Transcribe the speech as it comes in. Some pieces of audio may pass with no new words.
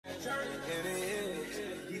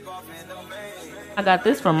I got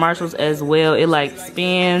this from Marshall's as well. It like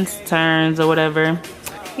spins, turns, or whatever.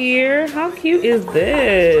 Here, how cute is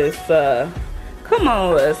this? Come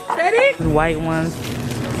on, aesthetic. White ones.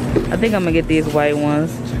 I think I'm gonna get these white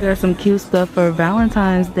ones. There's some cute stuff for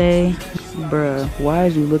Valentine's Day. Bruh, why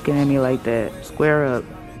is you looking at me like that? Square up.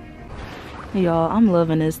 Y'all, I'm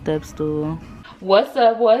loving this step stool. What's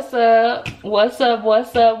up, what's up? What's up,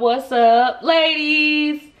 what's up, what's up?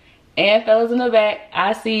 Ladies and fellas in the back,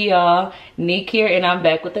 I see y'all. Nique here, and I'm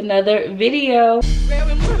back with another video.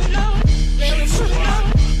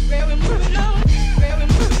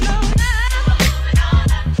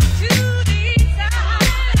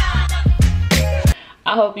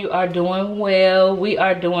 I hope you are doing well. We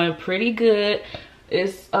are doing pretty good.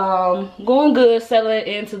 It's going good, settling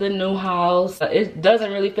into the new house. It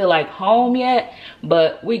doesn't really feel like home yet,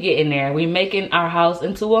 but we getting there. We making our house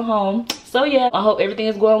into a home. So yeah, I hope everything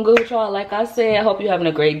is going good with y'all. Like I said, I hope you're having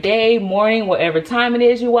a great day, morning, whatever time it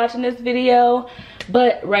is you're watching this video.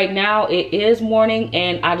 But right now it is morning,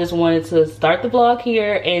 and I just wanted to start the vlog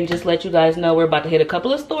here and just let you guys know we're about to hit a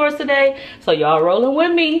couple of stores today. So y'all rolling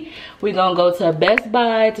with me. We're gonna go to Best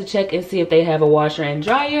Buy to check and see if they have a washer and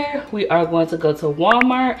dryer. We are going to go to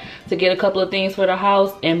Walmart to get a couple of things for the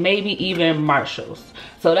house, and maybe even Marshall's.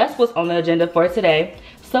 So that's what's on the agenda for today.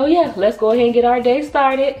 So yeah, let's go ahead and get our day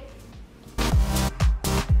started.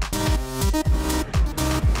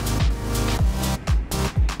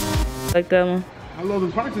 Like that one? I love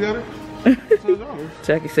the price together.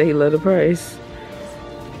 Jackie said he loved the price.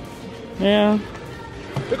 Yeah.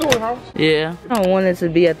 They go in the house. Yeah. I don't want it to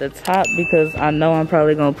be at the top because I know I'm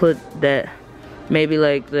probably gonna put that, maybe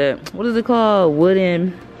like that, what is it called?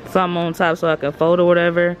 Wooden something on top so I can fold or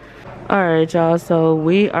whatever. Alright y'all, so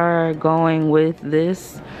we are going with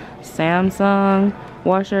this Samsung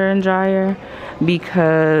washer and dryer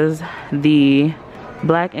because the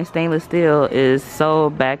black and stainless steel is so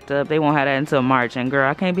backed up. They won't have that until March, and girl,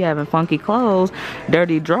 I can't be having funky clothes,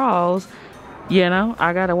 dirty drawers, you know.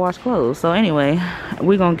 I gotta wash clothes. So anyway,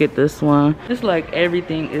 we're gonna get this one. It's like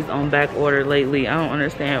everything is on back order lately. I don't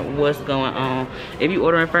understand what's going on. If you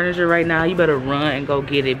ordering furniture right now, you better run and go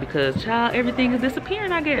get it because child, everything is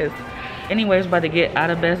disappearing, I guess. Anyways, about to get out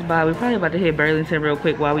of Best Buy. We're probably about to hit Burlington real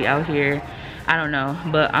quick while we out here. I don't know,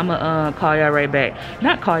 but I'm gonna call y'all right back.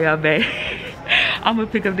 Not call y'all back. I'm gonna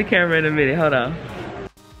pick up the camera in a minute. Hold on.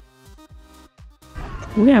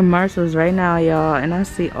 We're at Marshall's right now, y'all, and I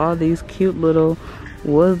see all these cute little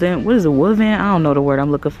woven, what is it, woven? I don't know the word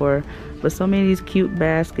I'm looking for, but so many of these cute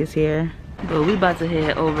baskets here. But we about to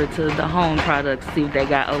head over to the home products, see what they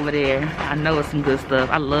got over there. I know it's some good stuff.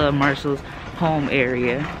 I love Marshall's home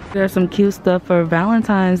area. There's some cute stuff for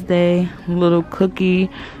Valentine's Day, little cookie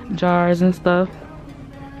jars and stuff.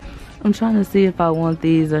 I'm trying to see if I want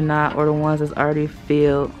these or not, or the ones that's already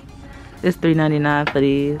filled. It's $3.99 for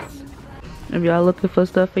these. If y'all looking for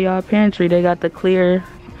stuff for y'all pantry, they got the clear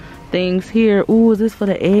things here. Ooh, is this for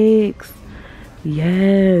the eggs?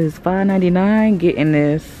 Yes, $5.99. Getting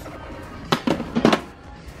this.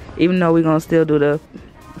 Even though we're gonna still do the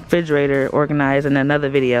refrigerator organized in another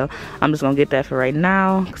video, I'm just gonna get that for right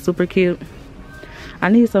now. Super cute. I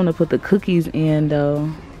need something to put the cookies in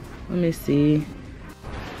though. Let me see.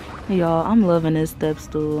 Y'all, I'm loving this step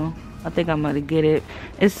stool. I think I'm gonna get it.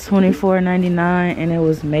 It's $24.99 and it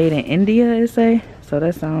was made in India, it say. So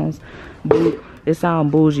that sounds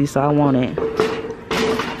bougie, so I want it.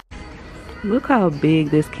 Look how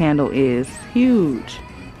big this candle is. Huge.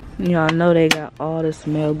 Y'all know they got all the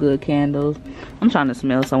smell good candles. I'm trying to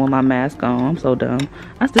smell some with my mask on. I'm so dumb.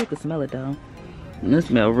 I still can smell it though. And it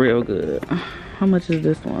smells real good. How much is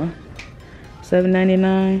this one?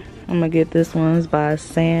 $7.99. I'm gonna get this one. It's by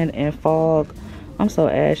Sand and Fog. I'm so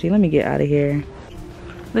ashy. Let me get out of here.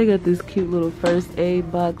 They got this cute little first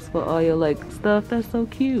aid box for all your like stuff. That's so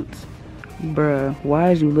cute. Bruh,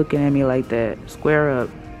 why is you looking at me like that? Square up.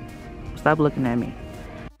 Stop looking at me.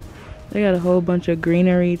 They got a whole bunch of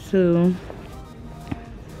greenery too.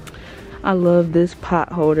 I love this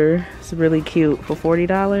pot holder. It's really cute for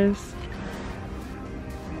 $40.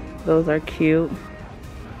 Those are cute.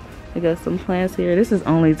 They got some plants here. This is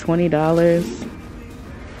only $20.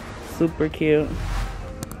 Super cute.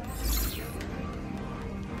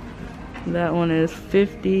 That one is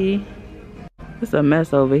 $50. It's a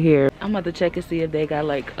mess over here. I'm about to check and see if they got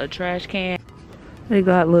like a trash can. They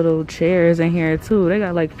got little chairs in here too. They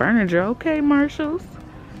got like furniture. Okay, Marshalls,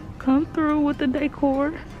 come through with the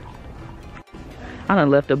decor. I done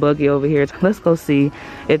left the buggy over here. Let's go see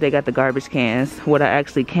if they got the garbage cans. What I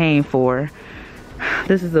actually came for.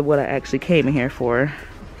 This is what I actually came in here for.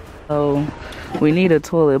 So we need a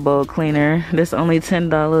toilet bowl cleaner. This only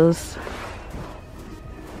 $10.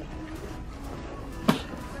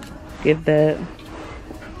 get that.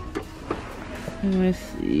 Let me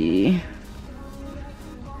see.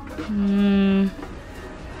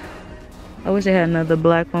 I wish they had another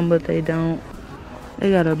black one, but they don't. They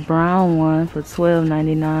got a brown one for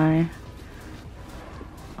 $12.99.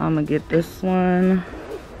 I'm gonna get this one.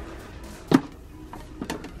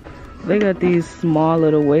 They got these small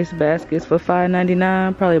little waste baskets for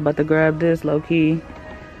 $5.99. Probably about to grab this low key.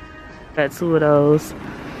 Got 2 of those.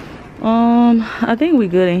 I think we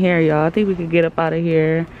good in here, y'all. I think we could get up out of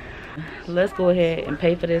here. Let's go ahead and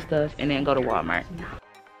pay for this stuff and then go to Walmart.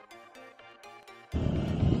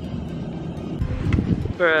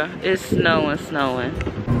 Bruh, it's snowing.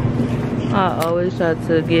 I always try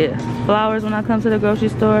to get flowers when I come to the grocery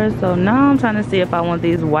store. So now I'm trying to see if I want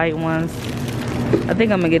these white ones. I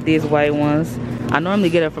think I'm gonna get these white ones. I normally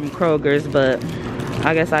get it from Kroger's, but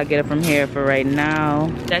I guess I'll get it from here for right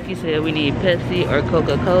now. Jackie said we need Pepsi or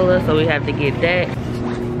Coca-Cola, so we have to get that.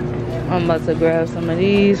 I'm about to grab some of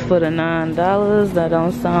these for the $9. That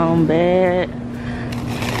don't sound bad.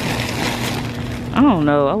 I don't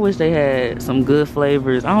know. I wish they had some good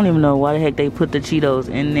flavors. I don't even know why the heck they put the Cheetos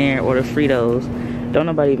in there or the Fritos. Don't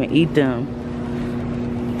nobody even eat them.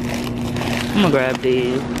 I'm gonna grab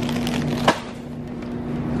these.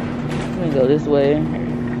 Let me go this way.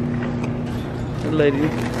 The lady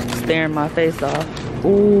staring my face off.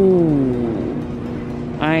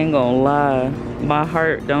 Ooh. I ain't gonna lie. My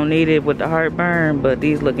heart don't need it with the heartburn, but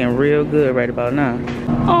these looking real good right about now.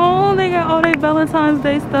 Oh, they got all their Valentine's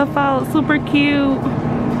Day stuff out. Super cute.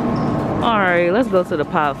 Alright, let's go to the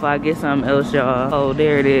pop before I get something else, y'all. Oh,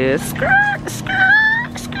 there it is. Skirt,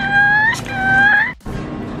 skirt, skirt, skirt.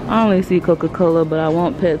 I only see Coca-Cola, but I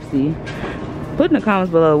want Pepsi. Put in the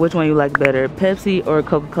comments below which one you like better, Pepsi or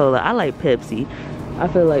Coca-Cola. I like Pepsi. I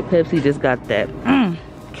feel like Pepsi just got that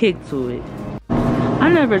kick to it. I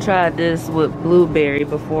never tried this with blueberry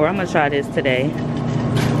before. I'm gonna try this today.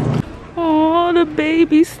 Oh, the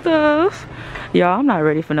baby stuff. Y'all, I'm not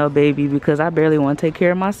ready for no baby because I barely want to take care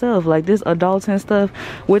of myself. Like this adults and stuff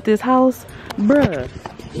with this house, bruh.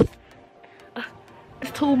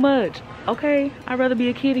 It's too much, okay? I'd rather be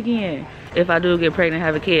a kid again. If I do get pregnant and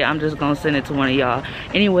have a kid, I'm just gonna send it to one of y'all.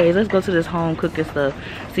 Anyways, let's go to this home cooking stuff,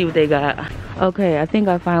 see what they got. Okay, I think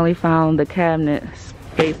I finally found the cabinet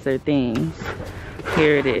spacer things.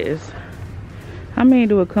 Here it is. How many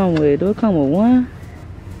do it come with? Do it come with one?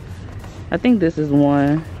 I think this is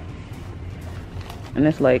one. And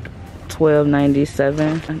it's like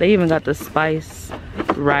 $12.97. They even got the spice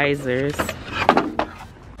risers.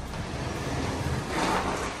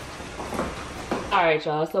 Alright,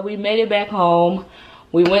 y'all, so we made it back home.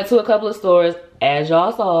 We went to a couple of stores, as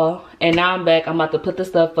y'all saw, and now I'm back. I'm about to put the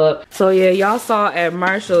stuff up. So yeah, y'all saw at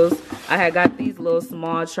Marshall's, I had got these little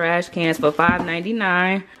small trash cans for $5.99.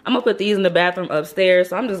 I'm gonna put these in the bathroom upstairs,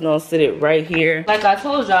 so I'm just gonna sit it right here. Like I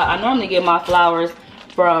told y'all, I normally get my flowers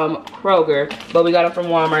from Kroger, but we got them from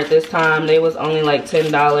Walmart this time. They was only like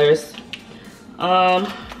 $10.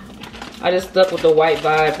 I just stuck with the white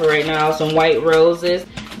vibe for right now. Some white roses.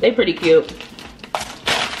 They pretty cute.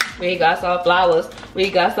 We got some flowers.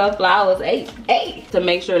 We got some flowers. Hey, to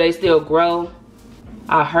make sure they still grow.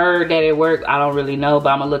 I heard that it worked. I don't really know, but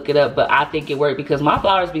I'm gonna look it up. But I think it worked because my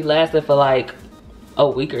flowers be lasting for like a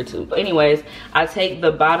week or two. But anyways, I take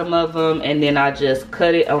the bottom of them and then I just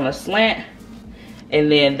cut it on a slant.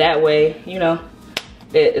 And then that way, you know,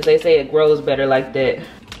 as they say, it grows better like that.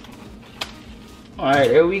 All right,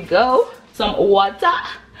 there we go. Some water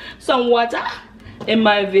in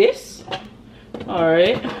my vase. All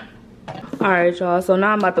right, y'all, so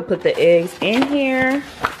now I'm about to put the eggs in here.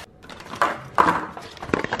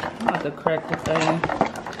 I'm about to crack the thing.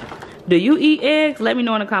 Do you eat eggs? Let me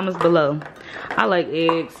know in the comments below. I like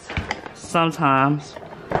eggs sometimes.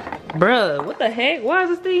 Bruh, what the heck? Why is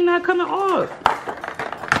this thing not coming off?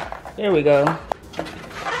 There we go.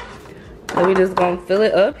 So we just gonna fill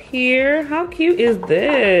it up here. How cute is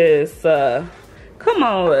this? Come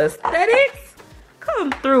on, aesthetics.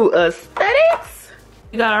 Come through, aesthetics.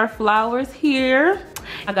 We got our flowers here.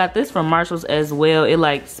 I got this from Marshall's as well. It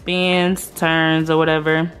like spins, turns, or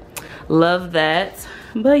whatever. Love that.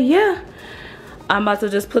 But yeah, I'm about to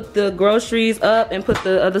just put the groceries up and put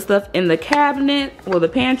the other stuff in the cabinet or the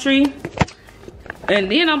pantry.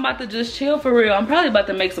 And then I'm about to just chill for real. I'm probably about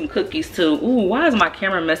to make some cookies too. Ooh, why is my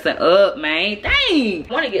camera messing up, man? Dang! I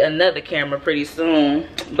want to get another camera pretty soon,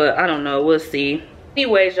 but I don't know. We'll see.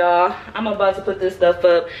 Anyways, y'all, I'm about to put this stuff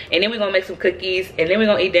up, and then we're gonna make some cookies, and then we're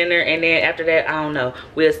gonna eat dinner, and then after that, I don't know.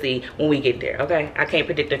 We'll see when we get there, okay? I can't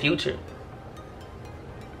predict the future.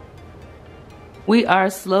 We are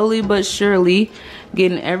slowly but surely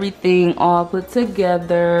getting everything all put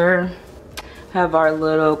together. Have our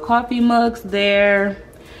little coffee mugs there.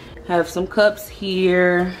 Have some cups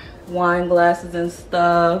here, wine glasses and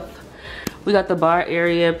stuff. We got the bar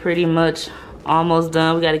area pretty much almost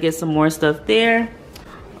done. We got to get some more stuff there.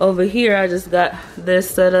 Over here, I just got this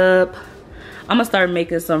set up. I'm gonna start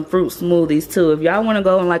making some fruit smoothies too. If y'all want to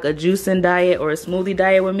go on like a juicing diet or a smoothie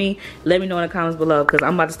diet with me, let me know in the comments below, because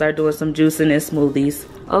I'm about to start doing some juicing and smoothies.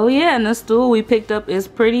 Oh yeah, and the stool we picked up is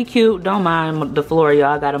pretty cute. Don't mind the floor,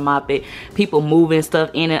 y'all. I gotta mop it. People moving stuff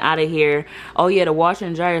in and out of here. Oh yeah, the washer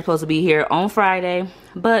and dryer is supposed to be here on Friday.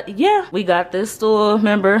 But yeah, we got this stool,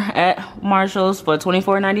 remember, at Marshall's for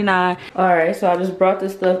 $24.99. Alright, so I just brought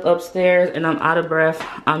this stuff upstairs and I'm out of breath.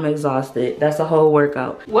 I'm exhausted. That's a whole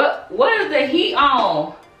workout. What is the heat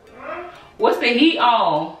on? What's the heat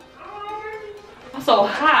on? I'm so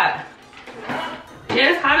hot.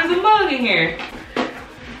 Yeah, it's hot as a mug in here.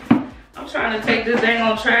 I'm trying to take this dang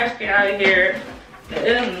old trash can out of here. It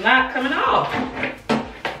is not coming off.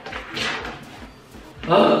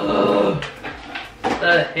 Oh.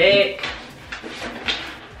 The heck?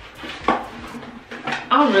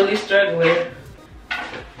 I'm really struggling.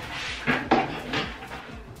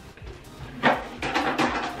 I'm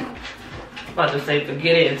about to say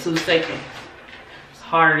forget it in 2 seconds. It's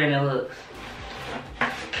harder than it looks.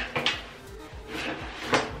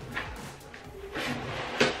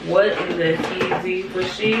 What is the easy for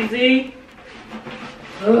sheezy?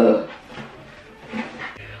 Ugh.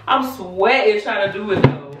 I'm sweating trying to do it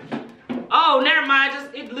though. Oh, never mind.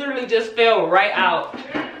 It literally just fell right out.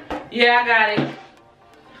 Yeah, I got it.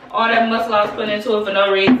 All that muscle I was putting into it for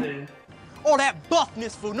no reason. All that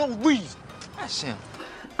buffness for no reason. That's him.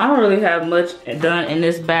 I don't really have much done in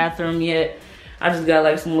this bathroom yet. I just got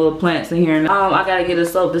like some little plants in here. I gotta get a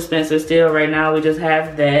soap dispenser still right now. We just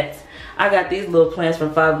have that. I got these little plants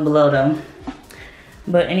from Five Below though.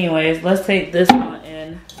 But anyways, let's take this one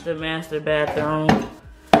in the master bathroom.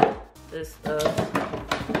 This stuff.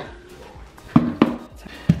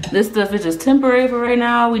 This stuff is just temporary for right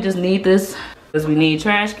now. We just need this because we need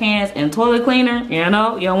trash cans and toilet cleaner. You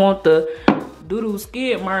know, you don't want the doo-doo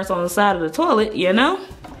skid marks on the side of the toilet, you know?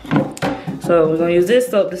 So we're gonna use this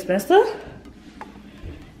soap dispenser.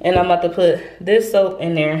 And I'm about to put this soap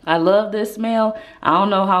in there. I love this smell. I don't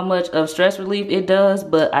know how much of stress relief it does,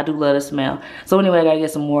 but I do love the smell. So anyway, I gotta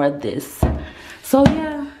get some more of this. So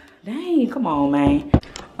yeah, dang, come on, man.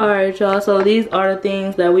 Alright y'all, so these are the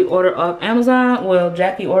things that we ordered off Amazon. Well,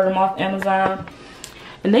 Jackie ordered them off Amazon.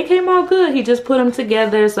 And they came out good. He just put them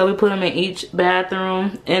together, so we put them in each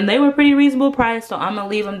bathroom. And they were pretty reasonable price, so I'm going to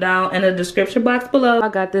leave them down in the description box below. I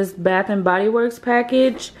got this Bath & Body Works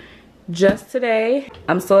package just today.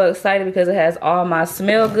 I'm so excited because it has all my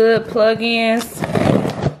smell good plug-ins.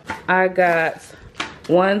 I got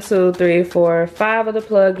 1, 2, 3, 4, 5 of the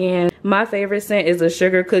plug-ins. My favorite scent is the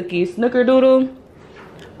Sugar Cookie Snickerdoodle.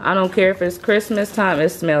 I don't care if it's Christmas time, it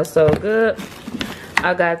smells so good.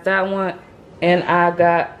 I got that one, and I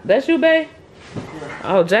got, that's you, babe?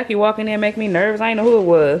 Oh, Jackie walking in make me nervous. I didn't know who it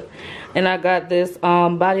was. And I got this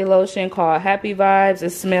body lotion called Happy Vibes. It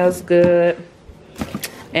smells good.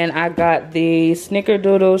 And I got the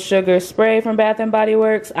Snickerdoodle Sugar Spray from Bath & Body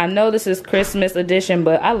Works. I know this is Christmas edition,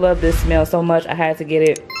 but I love this smell so much I had to get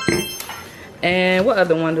it. And what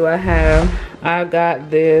other one do I have? I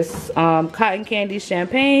got this cotton candy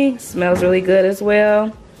champagne. Smells really good as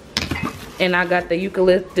well. And I got the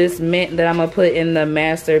eucalyptus mint that I'm gonna put in the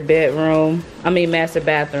master bathroom.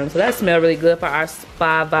 So that smells really good for our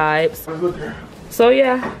spa vibes. So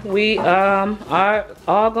yeah, we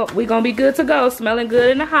we gonna be good to go. Smelling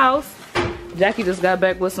good in the house. Jackie just got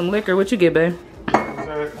back with some liquor. What you get, babe?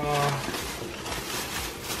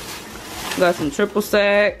 Got some triple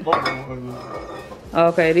sec.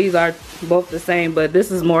 Okay, these are both the same, but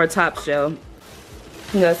this is more top shelf.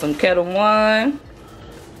 We got some Kettle One.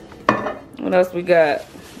 What else we got?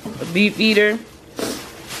 A beef eater.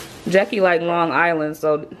 Jackie like Long Island,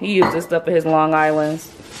 so he used this stuff for his Long Islands.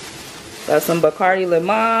 Got some Bacardi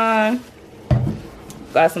Lemon.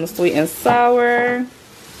 Got some sweet and sour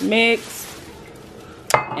mix.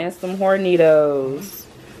 And some Hornitos.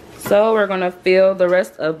 So we're gonna fill the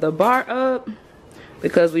rest of the bar up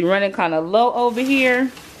because we running kind of low over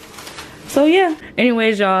here. So yeah,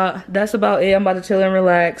 anyways y'all, that's about it. I'm about to chill and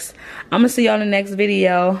relax. I'm gonna see y'all in the next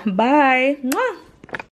video. Bye. Mwah.